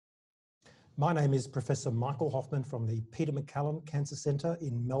My name is Professor Michael Hofman from the Peter MacCallum Cancer Centre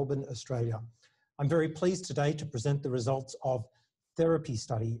in Melbourne, Australia. I'm very pleased today to present the results of TheraP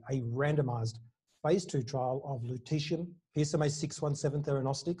Study, a randomised phase 2 trial of lutetium PSMA 617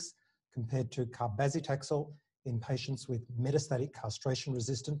 theranostics compared to cabazitaxel in patients with metastatic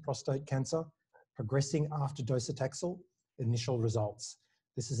castration-resistant prostate cancer progressing after docetaxel. Initial results.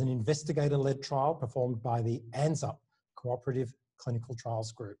 This is an investigator-led trial performed by the ANZUP Cooperative Clinical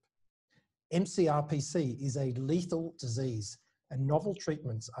Trials Group. mCRPC is a lethal disease and novel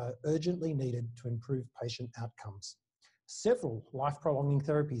treatments are urgently needed to improve patient outcomes. Several life-prolonging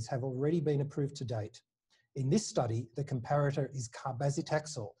therapies have already been approved to date. In this study, the comparator is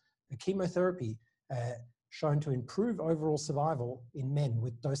cabazitaxel, a chemotherapy shown to improve overall survival in men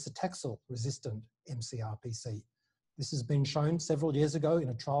with docetaxel-resistant mCRPC. This has been shown several years ago in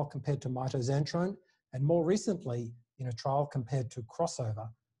a trial compared to mitoxantrone and more recently in a trial compared to crossover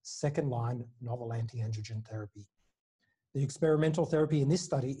second-line novel anti-androgen therapy. The experimental therapy in this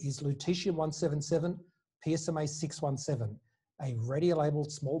study is lutetium-177 PSMA 617, a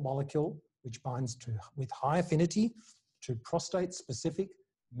radiolabeled small molecule which binds with high affinity to prostate-specific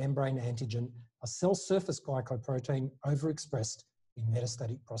membrane antigen, a cell surface glycoprotein overexpressed in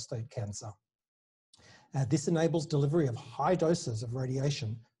metastatic prostate cancer. This enables delivery of high doses of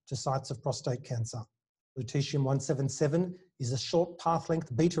radiation to sites of prostate cancer. Lutetium-177 is a short path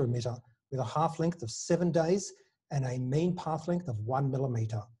length beta emitter with a half length of 7 days and a mean path length of 1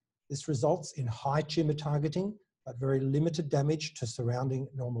 millimeter. This results in high tumour targeting, but very limited damage to surrounding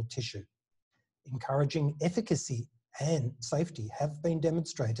normal tissue. Encouraging efficacy and safety have been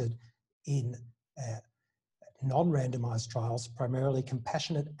demonstrated in non-randomised trials, primarily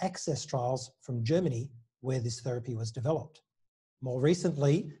compassionate access trials from Germany, where this therapy was developed. More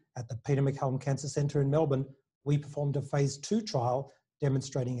recently, at the Peter MacCallum Cancer Centre in Melbourne, we performed a phase 2 trial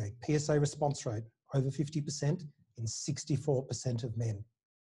demonstrating a PSA response rate over 50% in 64% of men.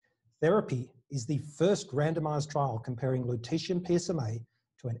 TheraP is the first randomised trial comparing lutetium PSMA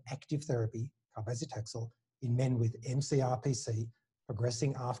to an active therapy, cabazitaxel, in men with mCRPC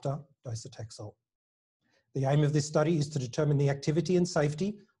progressing after docetaxel. The aim of this study is to determine the activity and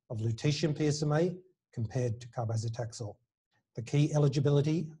safety of lutetium PSMA compared to cabazitaxel. The key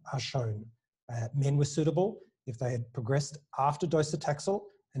eligibility are shown. Men were suitable if they had progressed after docetaxel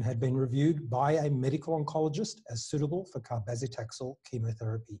and had been reviewed by a medical oncologist as suitable for cabazitaxel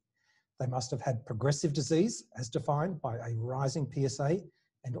chemotherapy. They must have had progressive disease as defined by a rising PSA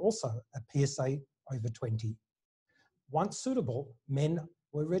and also a PSA over 20. Once suitable, men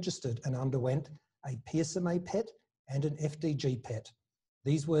were registered and underwent a PSMA PET and an FDG PET.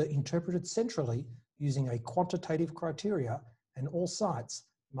 These were interpreted centrally using a quantitative criteria, and all sites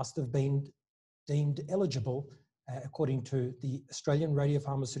must have been deemed eligible according to the Australian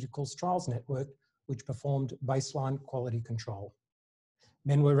Radiopharmaceuticals Trials Network, which performed baseline quality control.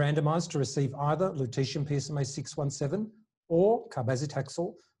 Men were randomised to receive either lutetium PSMA 617 or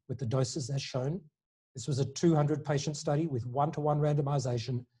cabazitaxel with the doses as shown. This was a 200-patient study with one-to-one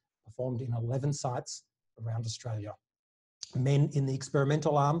randomisation performed in 11 sites around Australia. Men in the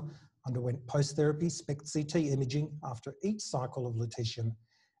experimental arm underwent post-therapy SPECT-CT imaging after each cycle of lutetium,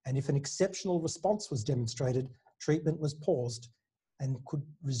 and if an exceptional response was demonstrated, treatment was paused and could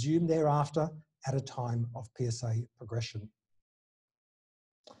resume thereafter at a time of PSA progression.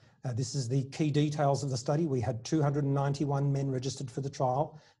 This is the key details of the study. We had 291 men registered for the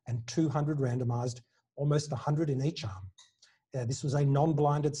trial and 200 randomised, almost 100 in each arm. This was a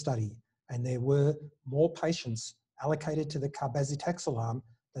non-blinded study, and there were more patients allocated to the cabazitaxel arm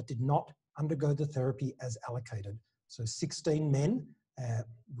that did not undergo the therapy as allocated. So 16 men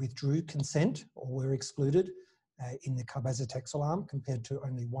withdrew consent or were excluded in the cabazitaxel arm compared to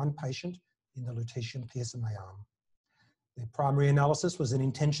only 1 patient in the lutetium PSMA arm. The primary analysis was an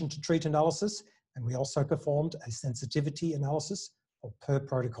intention to treat analysis, and we also performed a sensitivity analysis per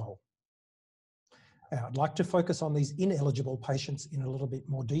protocol. I'd like to focus on these ineligible patients in a little bit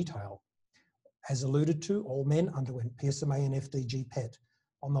more detail. As alluded to, all men underwent PSMA and FDG PET.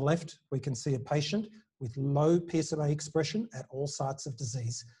 On the left, we can see a patient with low PSMA expression at all sites of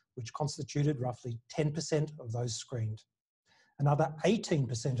disease, which constituted roughly 10% of those screened. Another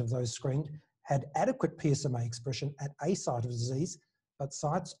 18% of those screened had adequate PSMA expression at a site of disease, but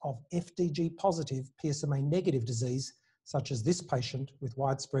sites of FDG positive PSMA negative disease, such as this patient with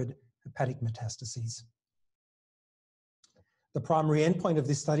widespread hepatic metastases. The primary endpoint of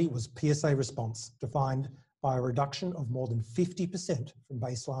this study was PSA response, defined by a reduction of more than 50% from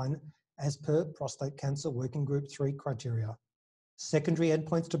baseline as per Prostate Cancer Working Group 3 criteria. Secondary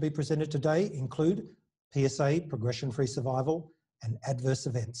endpoints to be presented today include PSA progression-free survival and adverse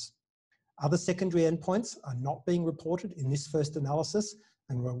events. Other secondary endpoints are not being reported in this first analysis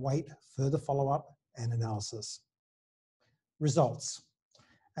and will await further follow-up and analysis. Results.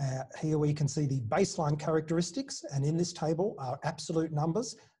 Here we can see the baseline characteristics, and in this table are absolute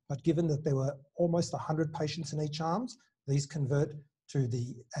numbers, but given that there were almost 100 patients in each arm, these convert to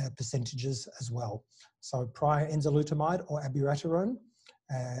the percentages as well. So prior enzalutamide or abiraterone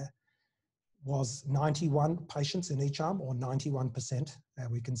was 91 patients in each arm, or 91%.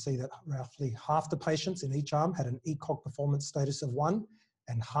 We can see that roughly half the patients in each arm had an ECOG performance status of 1,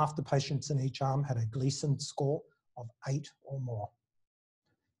 and half the patients in each arm had a Gleason score of 8 or more.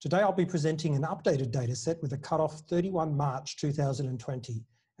 Today I'll be presenting an updated data set with a cutoff 31 March 2020,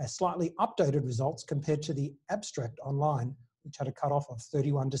 as slightly updated results compared to the abstract online, which had a cutoff of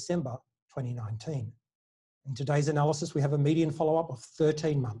 31 December 2019. In today's analysis, we have a median follow-up of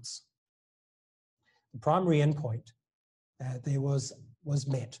 13 months. The primary endpoint was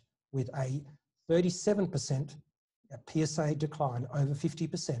met with a 37% PSA decline over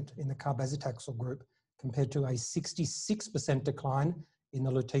 50% in the cabazitaxel group, compared to a 66% decline in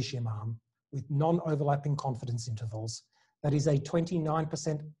the lutetium arm, with non-overlapping confidence intervals. That is a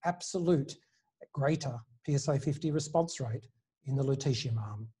 29% absolute greater PSA 50 response rate in the lutetium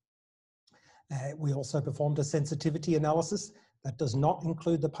arm. We also performed a sensitivity analysis that does not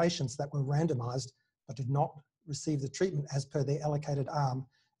include the patients that were randomized but did not receive the treatment as per their allocated arm,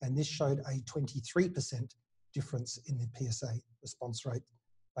 and this showed a 23% difference in the PSA response rate,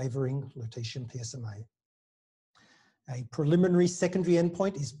 favoring lutetium PSMA. A preliminary secondary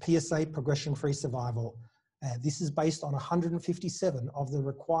endpoint is PSA progression-free survival. This is based on 157 of the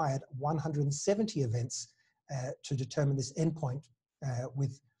required 170 events to determine this endpoint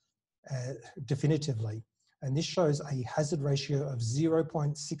definitively. And this shows a hazard ratio of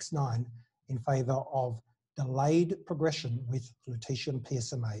 0.69 in favor of delayed progression with lutetium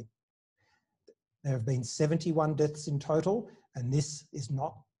PSMA. There have been 71 deaths in total, and this is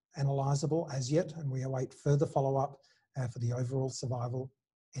not analysable as yet, and we await further follow-up for the overall survival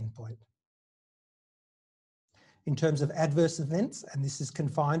endpoint. In terms of adverse events, and this is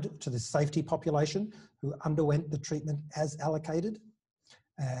confined to the safety population who underwent the treatment as allocated,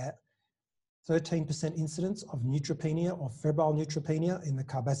 13% incidence of neutropenia or febrile neutropenia in the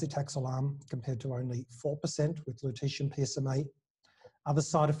cabazitaxel arm, compared to only 4% with lutetium PSMA. Other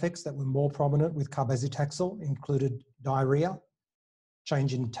side effects that were more prominent with cabazitaxel included diarrhea,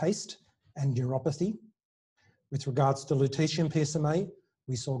 change in taste, and neuropathy. With regards to lutetium PSMA,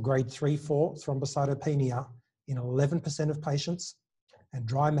 we saw grade 3/4 thrombocytopenia in 11% of patients, and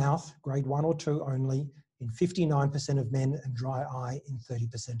dry mouth, grade 1 or 2 only, in 59% of men, and dry eye in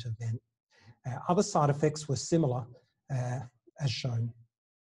 30% of men. Other side effects were similar, as shown.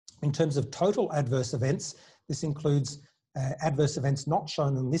 In terms of total adverse events, this includes adverse events not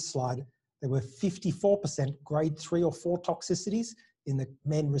shown on this slide. There were 54% grade 3 or 4 toxicities in the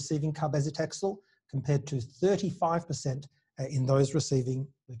men receiving cabazitaxel, compared to 35% in those receiving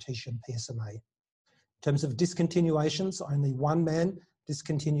lutetium PSMA. In terms of discontinuations, only 1 man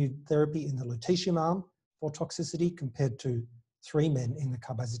discontinued therapy in the lutetium arm for toxicity, compared to 3 men in the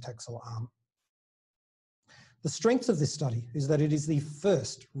cabazitaxel arm. The strength of this study is that it is the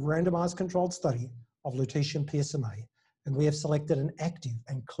first randomized controlled study of lutetium PSMA, and we have selected an active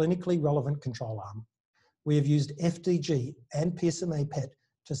and clinically relevant control arm. We have used FDG and PSMA PET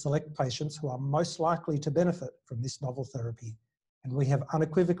to select patients who are most likely to benefit from this novel therapy, and we have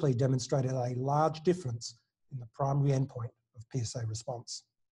unequivocally demonstrated a large difference in the primary endpoint of PSA response.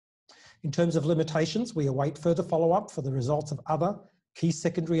 In terms of limitations, we await further follow-up for the results of other key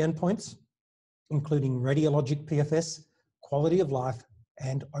secondary endpoints, including radiologic PFS, quality of life,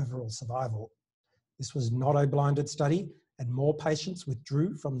 and overall survival. This was not a blinded study, and more patients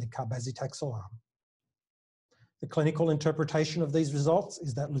withdrew from the cabazitaxel arm. The clinical interpretation of these results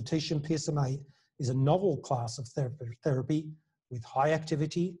is that lutetium PSMA is a novel class of therapy with high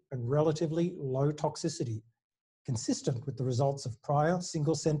activity and relatively low toxicity, consistent with the results of prior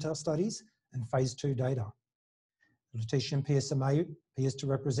single-center studies and phase 2 data. Lutetium PSMA appears to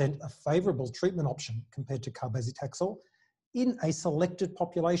represent a favourable treatment option compared to cabazitaxel in a selected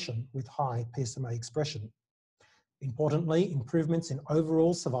population with high PSMA expression. Importantly, improvements in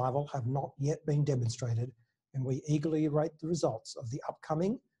overall survival have not yet been demonstrated, and we eagerly await the results of the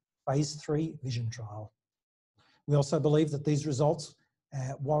upcoming phase 3 VISION trial. We also believe that these results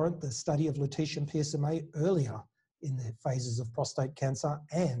warrant the study of lutetium PSMA earlier in the phases of prostate cancer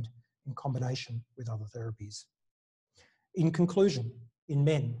and in combination with other therapies. In conclusion, in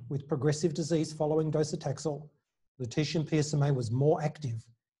men with progressive disease following docetaxel, lutetium PSMA was more active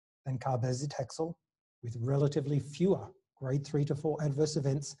than cabazitaxel, with relatively fewer grade 3 to 4 adverse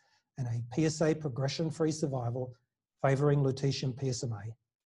events and a PSA progression-free survival favouring lutetium PSMA.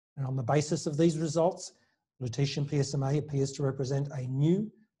 And on the basis of these results, lutetium PSMA appears to represent a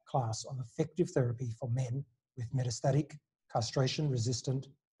new class of effective therapy for men with metastatic castration-resistant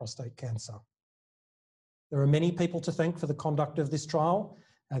prostate cancer. There are many people to thank for the conduct of this trial.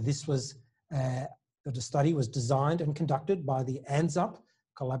 The study was designed and conducted by the ANZUP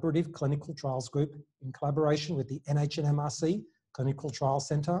Collaborative Clinical Trials Group in collaboration with the NHMRC Clinical Trials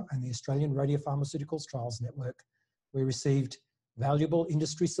Centre and the Australian Radiopharmaceuticals Trials Network. We received valuable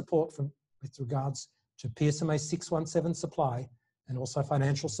industry support with regards to PSMA 617 supply and also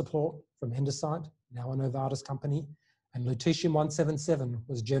financial support from Endocyte, now a Novartis company, and lutetium 177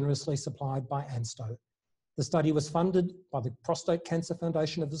 was generously supplied by ANSTO. The study was funded by the Prostate Cancer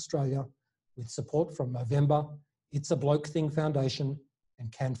Foundation of Australia with support from Movember, It's a Bloke Thing Foundation,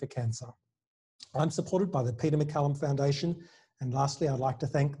 and Can for Cancer. I'm supported by the Peter MacCallum Foundation, and lastly, I'd like to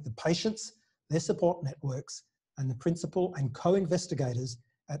thank the patients, their support networks, and the principal and co-investigators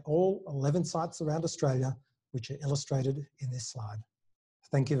at all 11 sites around Australia, which are illustrated in this slide.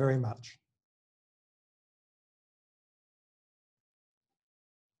 Thank you very much.